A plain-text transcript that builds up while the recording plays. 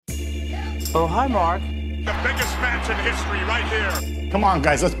Oh, hi, Mark. The biggest match in history right here. Come on,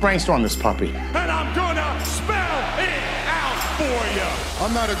 guys, let's brainstorm this puppy. And I'm gonna spell it out for you.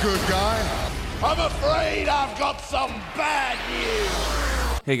 I'm not a good guy. I'm afraid I've got some bad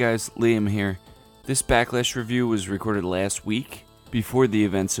news. Hey guys, Liam here. This Backlash review was recorded last week, before the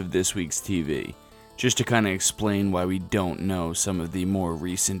events of this week's TV, just to kind of explain why we don't know some of the more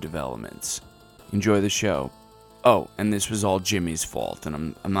recent developments. Enjoy the show. Oh, and this was all Jimmy's fault,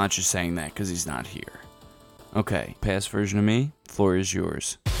 and I'm not just saying that because he's not here. Okay, past version of me, floor is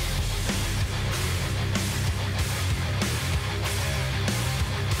yours.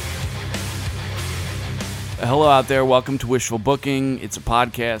 Hello out there, welcome to Wishful Booking. It's a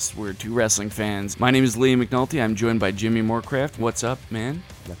podcast, we're two wrestling fans. My name is Liam McNulty, I'm joined by Jimmy Morecraft. What's up, man?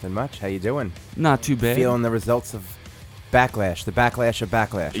 Nothing much. How you doing? Not too bad. Feeling the results of Backlash, the backlash of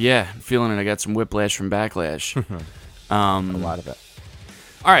Backlash. Yeah, feeling it. I got some whiplash from Backlash. A lot of it.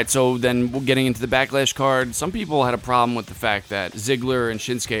 Alright, so then we're getting into the Backlash card. Some people had a problem with the fact that Ziggler and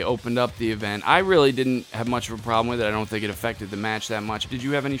Shinsuke opened up the event. I really didn't have much of a problem with it. I don't think it affected the match that much. Did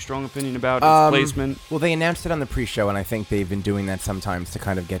you have any strong opinion about its placement? Well, they announced it on the pre-show, and I think they've been doing that sometimes to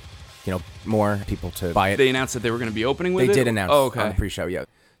kind of get, more people to buy it. They announced that they were going to be opening with it? They did announce on the pre-show, yeah.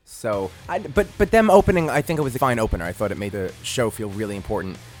 So, but them opening, I think it was a fine opener. I thought it made the show feel really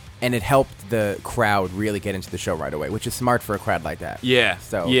important, and it helped the crowd really get into the show right away, which is smart for a crowd like that. Yeah.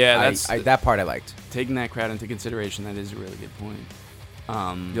 So, yeah, that part I liked. Taking that crowd into consideration, that is a really good point.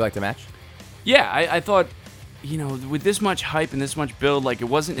 You liked the match? Yeah, I thought, with this much hype and this much build, it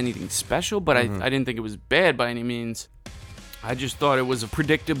wasn't anything special, but I didn't think it was bad by any means. I just thought it was a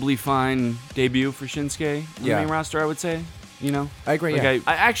predictably fine debut for Shinsuke on the main roster, I would say. I agree,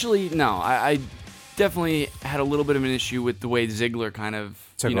 I definitely had a little bit of an issue with the way Ziggler kind of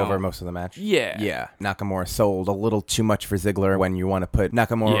took over most of the match. Yeah. Yeah. Nakamura sold a little too much for Ziggler when you want to put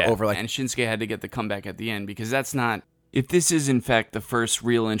Nakamura over and Shinsuke had to get the comeback at the end because that's not... If this is, in fact, the first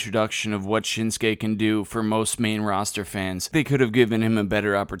real introduction of what Shinsuke can do for most main roster fans, they could have given him a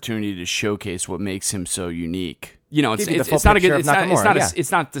better opportunity to showcase what makes him so unique. It's not a good.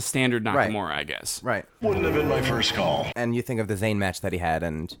 It's not the standard Nakamura, I guess. Right. Wouldn't have been my first call. And you think of the Zayn match that he had,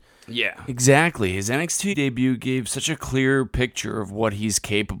 and yeah, exactly. His NXT debut gave such a clear picture of what he's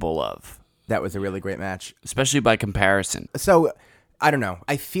capable of. That was a really great match, especially by comparison. So, I don't know.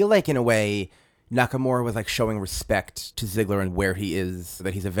 I feel like in a way, Nakamura was showing respect to Ziggler and where he is,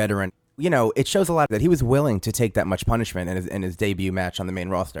 that he's a veteran. It shows a lot that he was willing to take that much punishment in his debut match on the main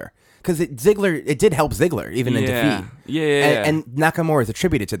roster. Because it did help Ziggler, even in defeat. Yeah. And Nakamura is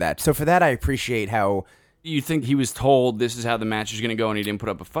attributed to that. So for that, I appreciate how... You think he was told this is how the match is going to go and he didn't put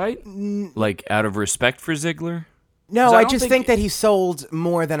up a fight? Out of respect for Ziggler? No, I just think that he sold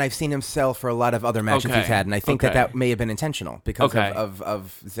more than I've seen him sell for a lot of other matches he's had, and I think that may have been intentional because of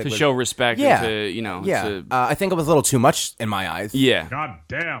Ziggler. To show respect, yeah. I think it was a little too much in my eyes. Yeah. God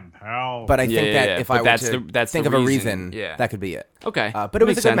damn, pal. But I think that if I were to think of a reason, that could be it. Okay. But it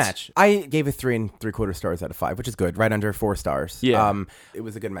was a good match. I gave it 3 3/4 stars out of 5, which is good, right under 4 stars. Yeah. It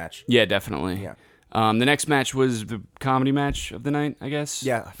was a good match. Yeah, definitely. Yeah. The next match was the comedy match of the night, I guess.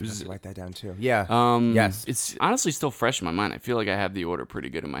 Yeah, I forgot to write that down too. Yeah. Yes. It's honestly still fresh in my mind. I feel like I have the order pretty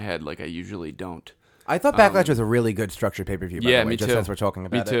good in my head, like I usually don't. I thought Backlash was a really good structured pay-per-view, by the way, me just too. as we're talking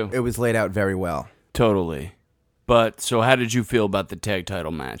about Me too. it. It was laid out very well. Totally. But, so how did you feel about the tag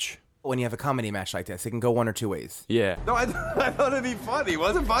title match? When you have a comedy match like this, it can go one or two ways. Yeah. No, I thought it'd be funny.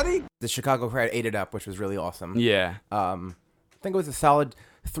 Was it funny? The Chicago crowd ate it up, which was really awesome. Yeah. I think it was a solid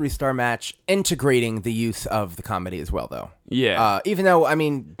 3-star match, integrating the use of the comedy as well, though. Yeah. Even though,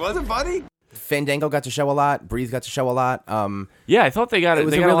 was it funny? Fandango got to show a lot. Breeze got to show a lot. Yeah, I thought they got it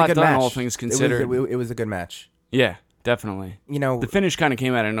was they a got really a lot good done, match. all things considered. It was a good match. Yeah, definitely. The finish kind of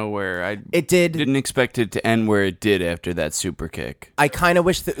came out of nowhere. It did. Didn't expect it to end where it did after that super kick. I kind of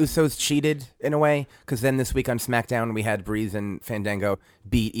wish the Usos cheated in a way, because then this week on SmackDown, we had Breeze and Fandango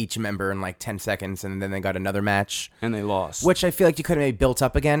beat each member in 10 seconds, and then they got another match. And they lost. Which I feel like you could have maybe built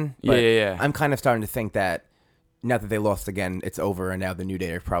up again. But yeah. I'm kind of starting to think that now that they lost again, it's over, and now the New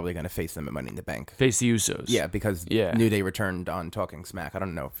Day are probably going to face them at Money in the Bank. Face the Usos. Yeah, because New Day returned on Talking Smack. I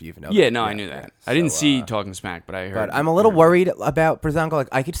don't know if you even know that. Yeah, I knew that. I didn't see Talking Smack, but I heard. But I'm a little worried about Breezango.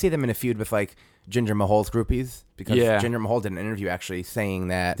 I could see them in a feud with Jinder Mahal's groupies, because Jinder Mahal did an interview actually saying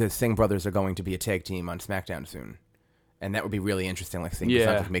that the Singh brothers are going to be a tag team on SmackDown soon. And that would be really interesting, seeing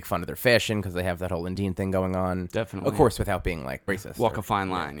Breezango make fun of their fashion, because they have that whole Indian thing going on. Definitely. Of course, without being racist. Walk a fine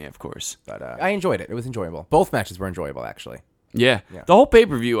line, of course. But I enjoyed it. It was enjoyable. Both matches were enjoyable, actually. Yeah. The whole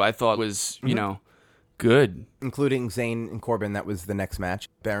pay-per-view I thought was, good. Including Zayn and Corbin, that was the next match.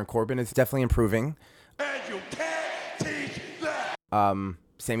 Baron Corbin is definitely improving. And you can't teach that.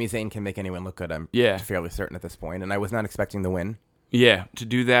 Sami Zayn can make anyone look good. I'm Yeah. fairly certain at this point, and I was not expecting the win. Yeah, to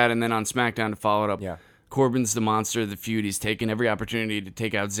do that, and then on SmackDown to follow it up. Yeah. Corbin's the monster of the feud. He's taken every opportunity to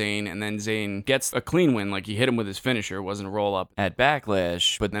take out Zayn, and then Zayn gets a clean win. Like, he hit him with his finisher. It wasn't a roll-up at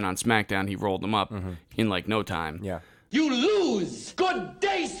Backlash, but then on SmackDown, he rolled him up in, like, no time. Yeah. You lose! Good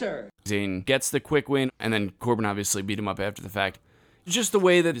day, sir! Zayn gets the quick win, and then Corbin obviously beat him up after the fact. Just the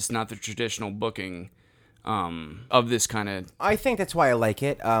way that it's not the traditional booking of this kind of... I think that's why I like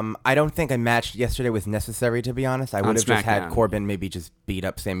it. I don't think a match yesterday was necessary, to be honest. I would have just had SmackDown. Corbin maybe just beat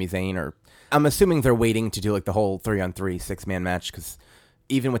up Sami Zayn, or I'm assuming they're waiting to do like the whole 3-on-3 6-man match, because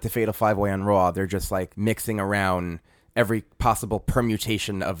even with the Fatal 5-Way on Raw, they're just like mixing around every possible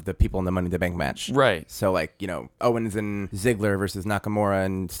permutation of the people in the Money in the Bank match. Right. So like, you know, Owens and Ziggler versus Nakamura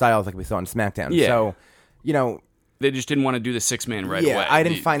and Styles like we saw on SmackDown. Yeah. So, you know... They just didn't want to do the 6-man right away. I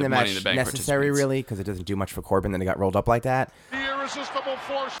didn't find the Money match in the Bank necessary, participants. really, because it doesn't do much for Corbin. Then it got rolled up like that. The irresistible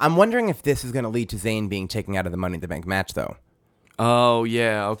force. I'm wondering if this is going to lead to Zayn being taken out of the Money in the Bank match, though. Oh,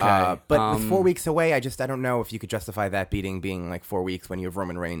 yeah, okay. But with 4 weeks away, I don't know if you could justify that being like 4 weeks when you have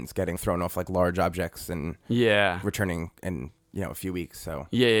Roman Reigns getting thrown off like large objects and returning in, you know, a few weeks. So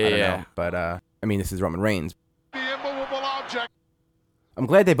I don't know. But I mean, this is Roman Reigns. The immovable object. I'm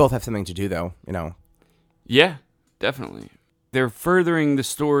glad they both have something to do, though. You know. Yeah, definitely. They're furthering the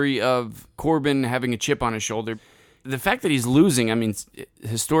story of Corbin having a chip on his shoulder. The fact that he's losing, I mean,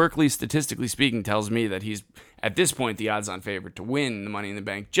 historically, statistically speaking, tells me that he's, at this point, the odds-on favorite to win the Money in the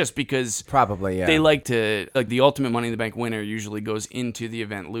Bank, just because Probably, yeah. they like to, like, the ultimate Money in the Bank winner usually goes into the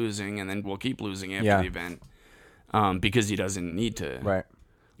event losing and then will keep losing after the event because he doesn't need to. Right.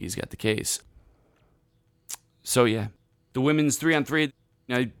 He's got the case. So, yeah. The women's 3-on-3,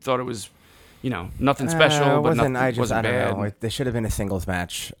 I thought it was... You know, nothing special, but nothing wasn't bad. Don't know. There should have been a singles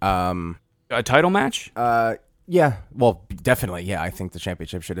match. A title match? Yeah. Well, definitely. Yeah, I think the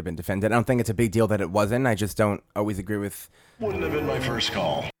championship should have been defended. I don't think it's a big deal that it wasn't. I just don't always agree with... Wouldn't have been my first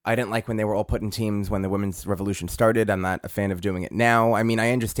call. I didn't like when they were all put in teams when the women's revolution started. I'm not a fan of doing it now. I mean,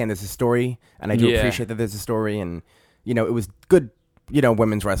 I understand there's a story, and I do appreciate that there's a story, and, you know, it was good... You know,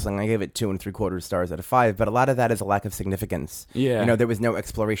 women's wrestling, I gave it 2 3/4 stars out of 5, but a lot of that is a lack of significance. Yeah. You know, there was no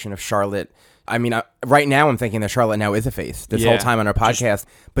exploration of Charlotte. I mean, right now I'm thinking that Charlotte now is a face this whole time on our podcast,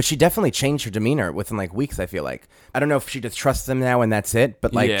 but she definitely changed her demeanor within like weeks, I feel like. I don't know if she just trusts them now and that's it,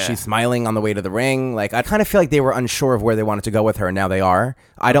 but like she's smiling on the way to the ring. Like, I kind of feel like they were unsure of where they wanted to go with her, and now they are.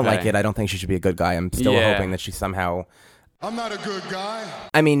 I don't like it. I don't think she should be a good guy. I'm still hoping that she somehow... I'm not a good guy.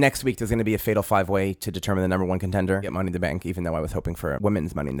 I mean, next week there's going to be a fatal 5-way to determine the number one contender, get Money in the Bank, even though I was hoping for a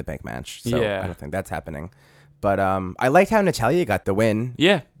women's Money in the Bank match. So I don't think that's happening. But I liked how Natalya got the win.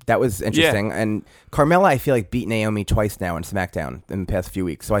 Yeah. That was interesting. And Carmella, I feel like, beat Naomi twice now on SmackDown in the past few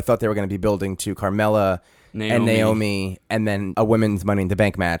weeks. So I thought they were going to be building to Carmella and Naomi, and then a women's Money in the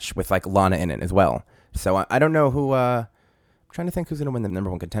Bank match with like Lana in it as well. So I don't know who... I'm trying to think who's going to win the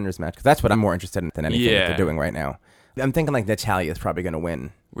number one contenders match, because that's what I'm more interested in than anything that they're doing right now. I'm thinking like Natalya is probably going to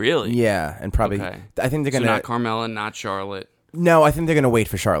win. Really? Yeah, and probably I think they're going to not Carmella, not Charlotte. No, I think they're going to wait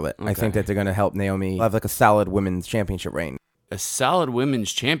for Charlotte. I think that they're going to help Naomi have like a solid women's championship reign. A solid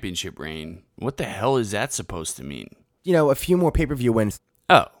women's championship reign? What the hell is that supposed to mean? You know, a few more pay-per-view wins.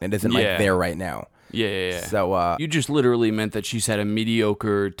 Oh, it isn't like there right now. Yeah. So you just literally meant that she's had a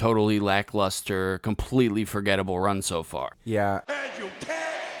mediocre, totally lackluster, completely forgettable run so far. Yeah. And you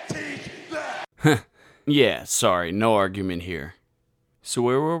can't teach that! Yeah, sorry, no argument here. So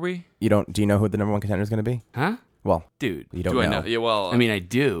where were we? Do you know who the number one contender is going to be? Huh? Well, dude, you don't know. I know. Yeah, well, I mean, I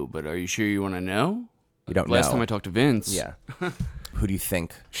do, but are you sure you want to know? You don't know. Last time I talked to Vince. Yeah. Who do you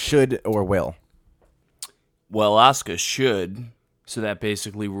think should or will? Well, Asuka should, so that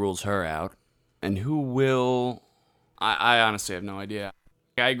basically rules her out. And who will? I honestly have no idea.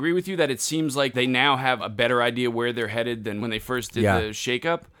 I agree with you that it seems like they now have a better idea where they're headed than when they first did the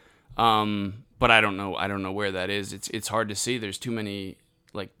shakeup. But I don't know. I don't know where that is. It's hard to see. There's too many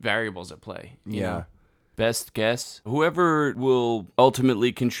like variables at play. You know? Best guess, whoever will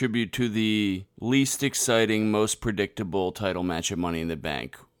ultimately contribute to the least exciting, most predictable title match at Money in the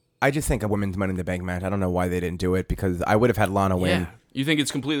Bank. I just think a women's Money in the Bank match. I don't know why they didn't do it, because I would have had Lana win. Yeah. You think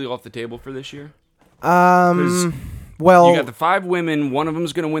it's completely off the table for this year? Well, you got the 5 women. One of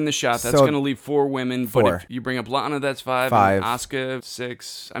them's going to win the shot. That's going to leave 4 women. 4. But if you bring up Lana, that's 5. And Asuka,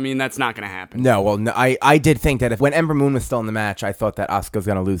 6. I mean, that's not going to happen. No, well, no, I did think that when Ember Moon was still in the match, I thought that Asuka's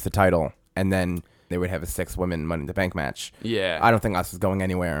going to lose the title, and then they would have a 6-women Money in the Bank match. Yeah. I don't think Asuka's going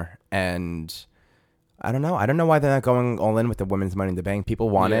anywhere, and I don't know. I don't know why they're not going all in with the women's Money in the Bank. People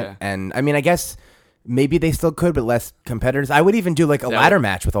want it, and I mean, I guess maybe they still could, but less competitors. I would even do like a ladder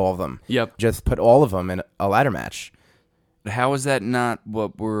match with all of them. Yep. Just put all of them in a ladder match. How is that not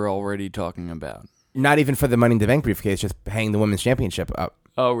what we're already talking about? Not even for the Money in the Bank briefcase, just hanging the women's championship up.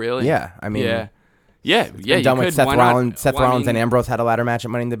 Oh, really? Yeah, I mean, yeah. Been done with Seth Rollins. Seth Rollins and Ambrose had a ladder match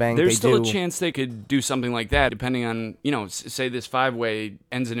at Money in the Bank. There's still a chance they could do something like that, depending on, say this 5-way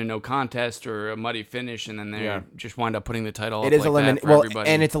ends in a no contest or a muddy finish, and then they just wind up putting the title. It is elimination. Well,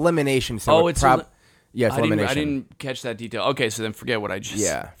 and it's elimination. So it's elimination. I didn't catch that detail. Okay, so then forget what I just.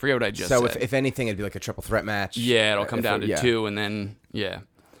 Forget what I just said. So if anything, it'd be like a triple threat match. Yeah, it'll come down to 2, and then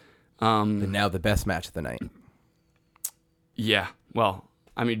And now the best match of the night. Yeah. Well,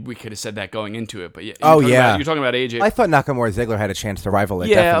 I mean, we could have said that going into it, but yeah. You're talking about AJ. I thought Nakamura Ziggler had a chance to rival it.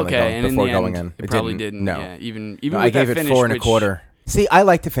 Yeah, okay. And before in the going end, in, it probably didn't. No, yeah, even I gave it 4 1/4. See, I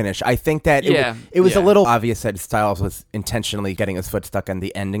like the finish. I think that it was a little obvious that Styles was intentionally getting his foot stuck in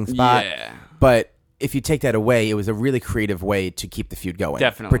the ending spot. Yeah. But if you take that away, it was a really creative way to keep the feud going.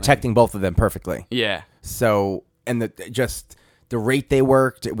 Definitely. Protecting both of them perfectly. Yeah. So, and the rate they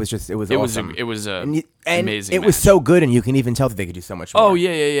worked, it was awesome. It was and amazing. It was so good, and you can even tell that they could do so much more. Oh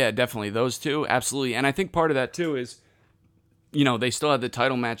yeah, definitely. Those two, absolutely. And I think part of that too is, they still have the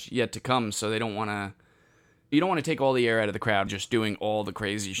title match yet to come, so they don't want to. You don't want to take all the air out of the crowd just doing all the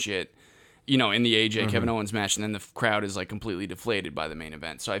crazy shit, in the AJ Kevin Owens match, and then the crowd is like completely deflated by the main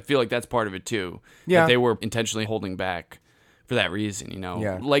event. So I feel like that's part of it too. Yeah, that they were intentionally holding back for that reason.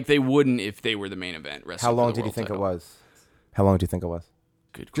 Yeah. Like they wouldn't if they were the main event. How long did you think it was? How long do you think it was?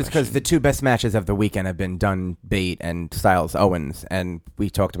 Good question. Just because the 2 best matches of the weekend have been Dunn Bate and Styles Owens, and we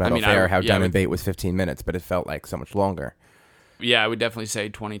talked about how Dunn and Bate was 15 minutes, but it felt like so much longer. Yeah, I would definitely say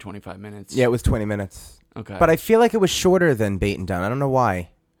 20, 25 minutes. Yeah, it was 20 minutes. Okay. But I feel like it was shorter than Bate and Dunn. I don't know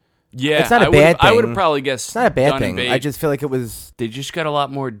why. Yeah, it's not a bad thing. I would have probably guessed it's not a bad Dunn thing. I just feel like it was. They just got a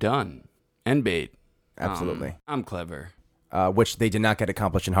lot more done. And Bate. Absolutely. I'm clever. Which they did not get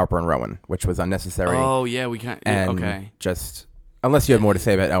accomplished in Harper and Rowan, which was unnecessary. Oh, yeah, we can't. And okay. Just. Unless you had more to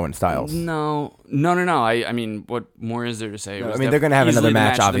say about Owen Styles. No. I mean, what more is there to say? No, they're going to have another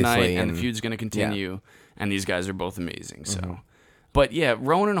match, obviously. And the feud's going to continue. Yeah. And these guys are both amazing. So, But yeah,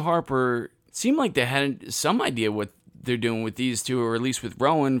 Rowan and Harper seemed like they had some idea what they're doing with these two, or at least with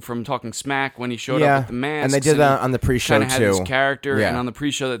Rowan from Talking Smack when he showed up with the mask. And they did that on the pre-show, too. Kind of had his character, and on the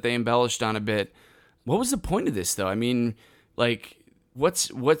pre-show that they embellished on a bit. What was the point of this, though? I mean, like,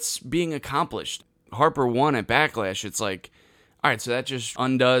 what's being accomplished? Harper won at Backlash. It's like, all right, so that just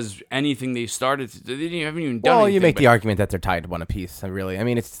undoes anything they started. They haven't even done anything. Well, you make the argument that they're tied one apiece, really. I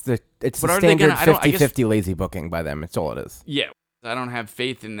mean, it's the standard 50-50 lazy booking by them. It's all it is. Yeah. I don't have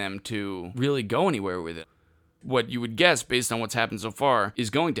faith in them to really go anywhere with it. What you would guess, based on what's happened so far, is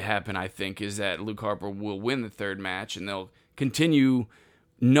going to happen, I think, is that Luke Harper will win the 3rd match, and they'll continue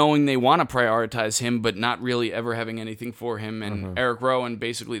knowing they want to prioritize him, but not really ever having anything for him. And Eric Rowan,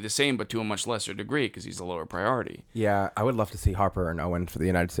 basically the same, but to a much lesser degree, because he's a lower priority. Yeah, I would love to see Harper and Owen for the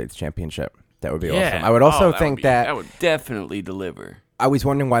United States Championship. That would be awesome. I would also think that would definitely deliver. I was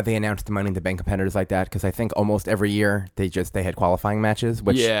wondering why they announced the Money in the Bank competitors like that, because I think almost every year they had qualifying matches,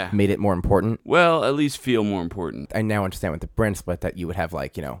 which made it more important. Well, at least feel more important. I now understand with the brand split that you would have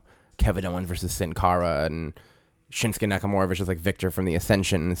Kevin Owens versus Sin Cara and Shinsuke Nakamura versus Victor from the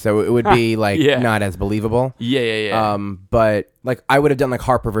Ascension, so it would be not as believable. Yeah. But I would have done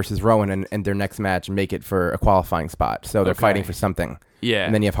Harper versus Rowan and their next match and make it for a qualifying spot, so they're fighting for something. Yeah,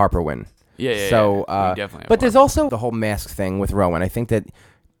 and then you have Harper win. Yeah. So, but there's also the whole mask thing with Rowan. I think that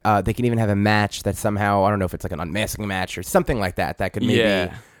they can even have a match that somehow, I don't know if it's an unmasking match or something like that. That could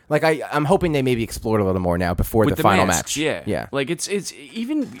maybe I'm hoping they maybe explore it a little more now before the final masks, match. Yeah. It's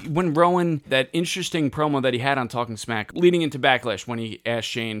even when Rowan, that interesting promo that he had on Talking Smack leading into Backlash when he asked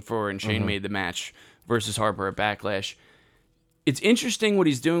Shane and Shane made the match versus Harper at Backlash. It's interesting what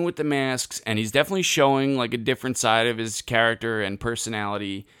he's doing with the masks, and he's definitely showing a different side of his character and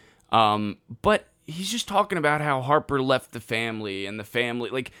personality. But he's just talking about how Harper left the family, and the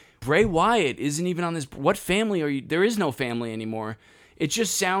family, Bray Wyatt isn't even on this. What family are you? There is no family anymore. It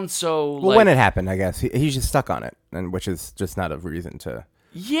just sounds so. Well, when it happened, I guess he's just stuck on it, and which is just not a reason to.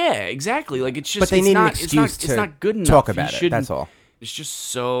 Yeah, exactly. It's just. But they need an excuse it's not good enough. Talk about it. That's all. It's just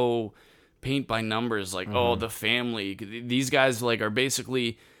so paint by numbers. Oh, the family. These guys are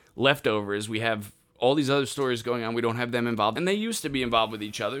basically leftovers. We have all these other stories going on. We don't have them involved, and they used to be involved with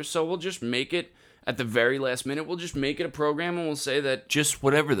each other. So we'll just make it. At the very last minute, we'll just make it a program, and we'll say that just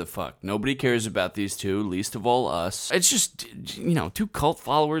whatever the fuck. Nobody cares about these two, least of all us. It's just, two cult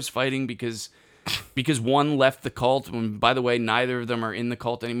followers fighting because one left the cult, and by the way, neither of them are in the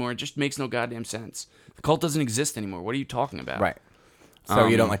cult anymore. It just makes no goddamn sense. The cult doesn't exist anymore. What are you talking about? Right. So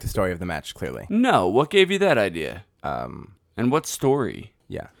you don't like the story of the match, clearly. No. What gave you that idea? And what story?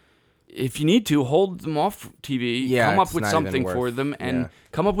 Yeah. if you need to, hold them off TV, come up with something for them, and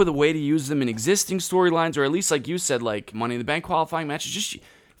come up with a way to use them in existing storylines, or at least, like you said, like Money in the Bank qualifying matches. Just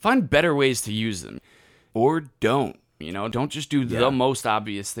find better ways to use them. Or don't. Don't just do the most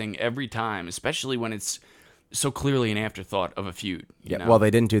obvious thing every time, especially when it's so clearly an afterthought of a feud. You know? Well,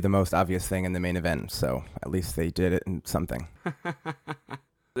 they didn't do the most obvious thing in the main event, so at least they did it in something.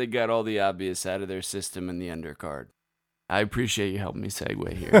 They got all the obvious out of their system in the undercard. I appreciate you helping me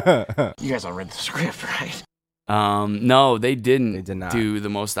segue here. You guys all read the script, right? No, they didn't They did not. do the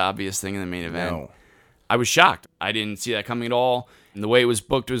most obvious thing in the main event. No. I was shocked. I didn't see that coming at all. And the way it was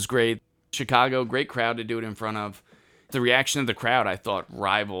booked was great. Chicago, great crowd to do it in front of. The reaction of the crowd, I thought,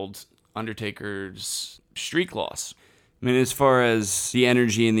 rivaled Undertaker's streak loss. I mean, as far as the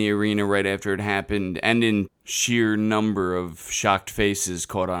energy in the arena right after it happened, and in sheer number of shocked faces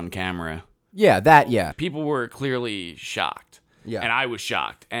caught on camera. Yeah. People were clearly shocked. Yeah. And I was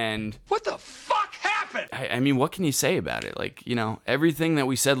shocked. And What the fuck happened? I mean, what can you say about it? Like, everything that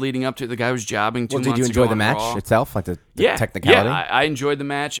we said leading up to it, the guy was jobbing 2 months ago. Did you enjoy the on match Raw. itself? Like the technicality? Yeah, I enjoyed the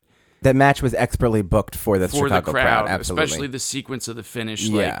match. That match was expertly booked for the For Chicago the crowd, absolutely. especially the sequence of the finish.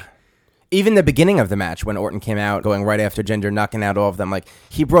 Yeah. Even the beginning of the match, when Orton came out, going right after Jinder, knocking out all of them, like,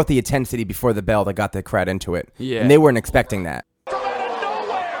 he brought the intensity before the bell that got the crowd into it. Yeah. And they weren't expecting that.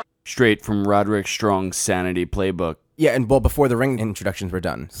 Straight from Roderick Strong's Sanity playbook. Yeah, and before the ring introductions were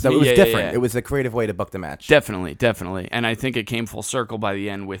done. So it was different. Yeah. It was a creative way to book the match. Definitely. And I think it came full circle by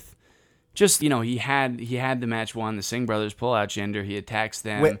the end with just, he had the match won. The Singh brothers pull out Jinder. He attacks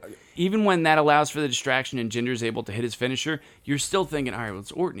them. Even when that allows for the distraction and Jinder's able to hit his finisher, you're still thinking, all right, well,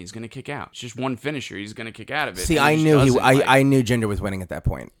 it's Orton. He's going to kick out. It's just one finisher. He's going to kick out of it. See, I knew Jinder was winning at that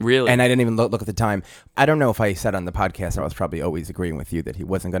point. Really? And I didn't even look at the time. I don't know if I said on the podcast, I was probably always agreeing with you that he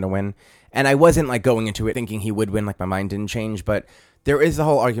wasn't going to win. And I wasn't like going into it thinking he would win, like my mind didn't change. But there is the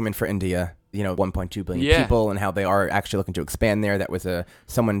whole argument for India, 1.2 billion people and how they are actually looking to expand there. That was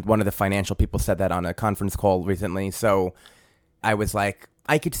one of the financial people said that on a conference call recently. So I was like,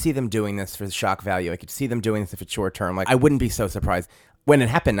 I could see them doing this for the shock value. I could see them doing this if it's short term. Like, I wouldn't be so surprised. When it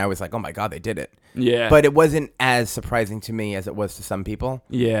happened, I was like, oh my God, they did it. Yeah. But it wasn't as surprising to me as it was to some people.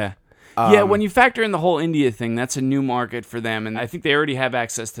 Yeah. When you factor in the whole India thing, that's a new market for them, and I think they already have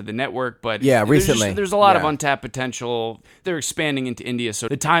access to the network, but recently. There's a lot of untapped potential. They're expanding into India, so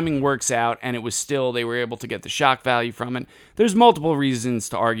the timing works out, and it was still, they were able to get the shock value from it. There's multiple reasons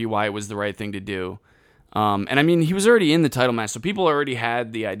to argue why it was the right thing to do. And I mean, he was already in the title match, so people already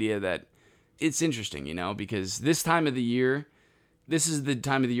had the idea that it's interesting, because this is the time of the year,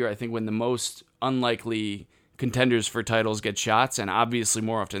 I think, when the most unlikely contenders for titles get shots, and obviously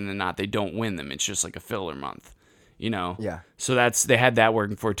more often than not, they don't win them. It's just like a filler month, Yeah. So they had that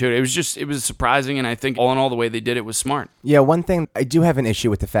working for it too. It was surprising, and I think all in all, the way they did it was smart. Yeah, one thing, I do have an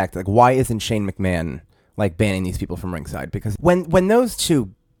issue with the fact, like, why isn't Shane McMahon, like, banning these people from ringside? Because when those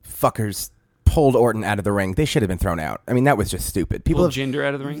two fuckers pulled Orton out of the ring, they should have been thrown out. I mean, that was just stupid. People pulled Jinder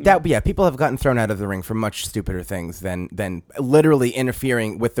out of the ring? People have gotten thrown out of the ring for much stupider things than literally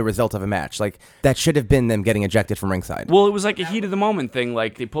interfering with the result of a match. Like, that should have been them getting ejected from ringside. Well, it was like a heat of the moment thing.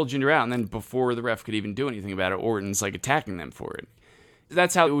 Like, they pulled Jinder out, and then before the ref could even do anything about it, Orton's like attacking them for it.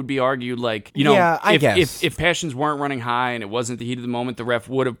 That's how it would be argued, like, I guess. If passions weren't running high and it wasn't the heat of the moment, the ref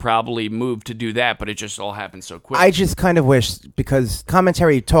would have probably moved to do that, but it just all happened so quick. I just kind of wish, because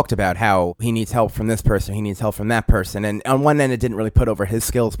commentary talked about how he needs help from this person, he needs help from that person, and on one end it didn't really put over his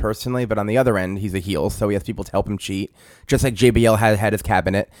skills personally, but on the other end, he's a heel, so he has people to help him cheat, just like JBL had his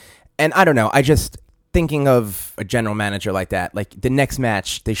cabinet. And I don't know, thinking of a general manager like that, like, the next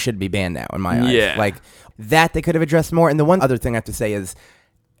match, they should be banned now, in my eyes. Yeah. Like, that they could have addressed more. And the one other thing I have to say is,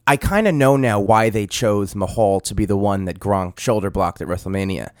 I kind of know now why they chose Mahal to be the one that Gronk shoulder blocked at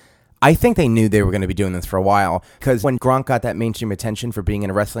WrestleMania. I think they knew they were going to be doing this for a while, because when Gronk got that mainstream attention for being in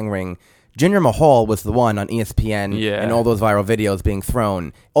a wrestling ring, Jinder Mahal was the one on ESPN and all those viral videos being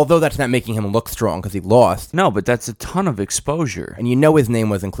thrown. Although that's not making him look strong because he lost. No, but that's a ton of exposure. And his name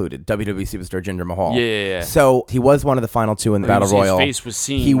was included, WWE Superstar Jinder Mahal. Yeah. So he was one of the final two in the Battle Royal. His face was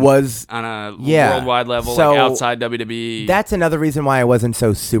seen. He was on a worldwide level, so like outside WWE. That's another reason why I wasn't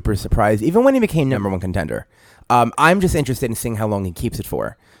so super surprised, even when he became number one contender. I'm just interested in seeing how long he keeps it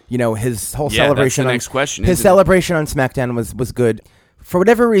for. His whole celebration. That's the next question. His celebration on SmackDown was good. For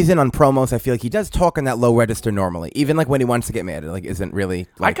whatever reason, on promos, I feel like he does talk in that low register normally. Even like when he wants to get mad, it like isn't really.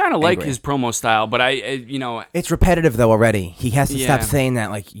 Like, I kind of like his promo style, but it's repetitive though already. He has to stop saying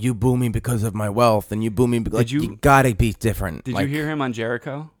that, like, you boo me because of my wealth, and you boo me because you gotta be different. Did you hear him on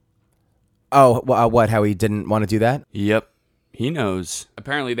Jericho? Oh, what? How he didn't want to do that? Yep. He knows.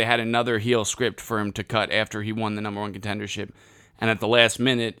 Apparently, they had another heel script for him to cut after he won the number one contendership. And at the last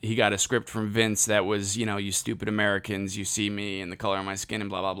minute, he got a script from Vince that was, you stupid Americans, you see me and the color of my skin and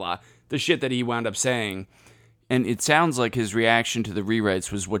blah, blah, blah. The shit that he wound up saying. And it sounds like his reaction to the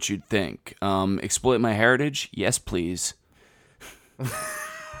rewrites was what you'd think. Exploit my heritage? Yes, please.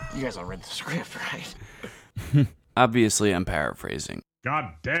 You guys all read the script, right? Obviously, I'm paraphrasing.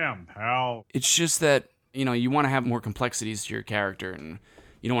 God damn, pal. It's just that, you want to have more complexities to your character, and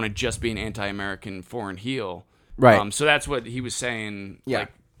you don't want to just be an anti-American foreign heel. Right. So that's what he was saying, Yeah.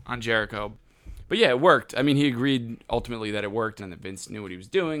 like, on Jericho. But yeah, it worked. I mean, he agreed ultimately that it worked and that Vince knew what he was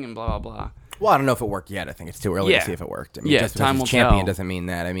doing and blah, blah, blah. Well, I don't know if it worked yet. I think it's too early to see if it worked. I mean, just because he's champion doesn't mean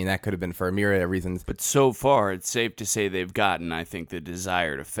that. I mean, that could have been for a myriad of reasons. But so far, it's safe to say they've gotten, I think, the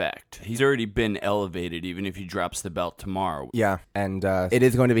desired effect. He's already been elevated, even if he drops the belt tomorrow. Yeah, and it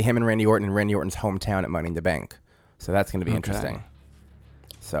is going to be him and Randy Orton in Randy Orton's hometown at Money in the Bank. So that's going to be interesting.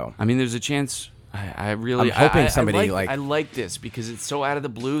 So I mean, there's a chance. I'm hoping somebody I like this because it's so out of the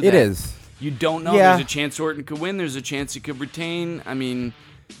blue. It is. You don't know. Yeah. There's a chance Orton could win. There's a chance he could retain. I mean,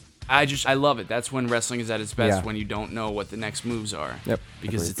 I love it. That's when wrestling is at its best, when you don't know what the next moves are. Yep.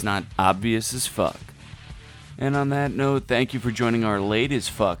 Because it's not obvious as fuck. And on that note, thank you for joining our late as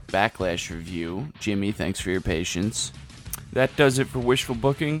fuck Backlash review. Jimmy, thanks for your patience. That does it for Wishful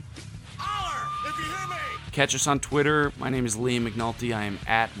Booking. Holler if you hear me! Catch us on Twitter. My name is Liam McNulty. I am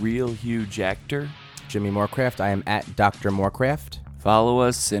at RealHughActor. Jimmy Morecraft. I am at Dr. Morecraft. Follow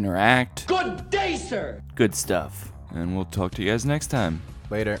us, interact. Good day, sir! Good stuff. And we'll talk to you guys next time.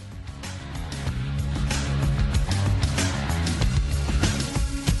 Later.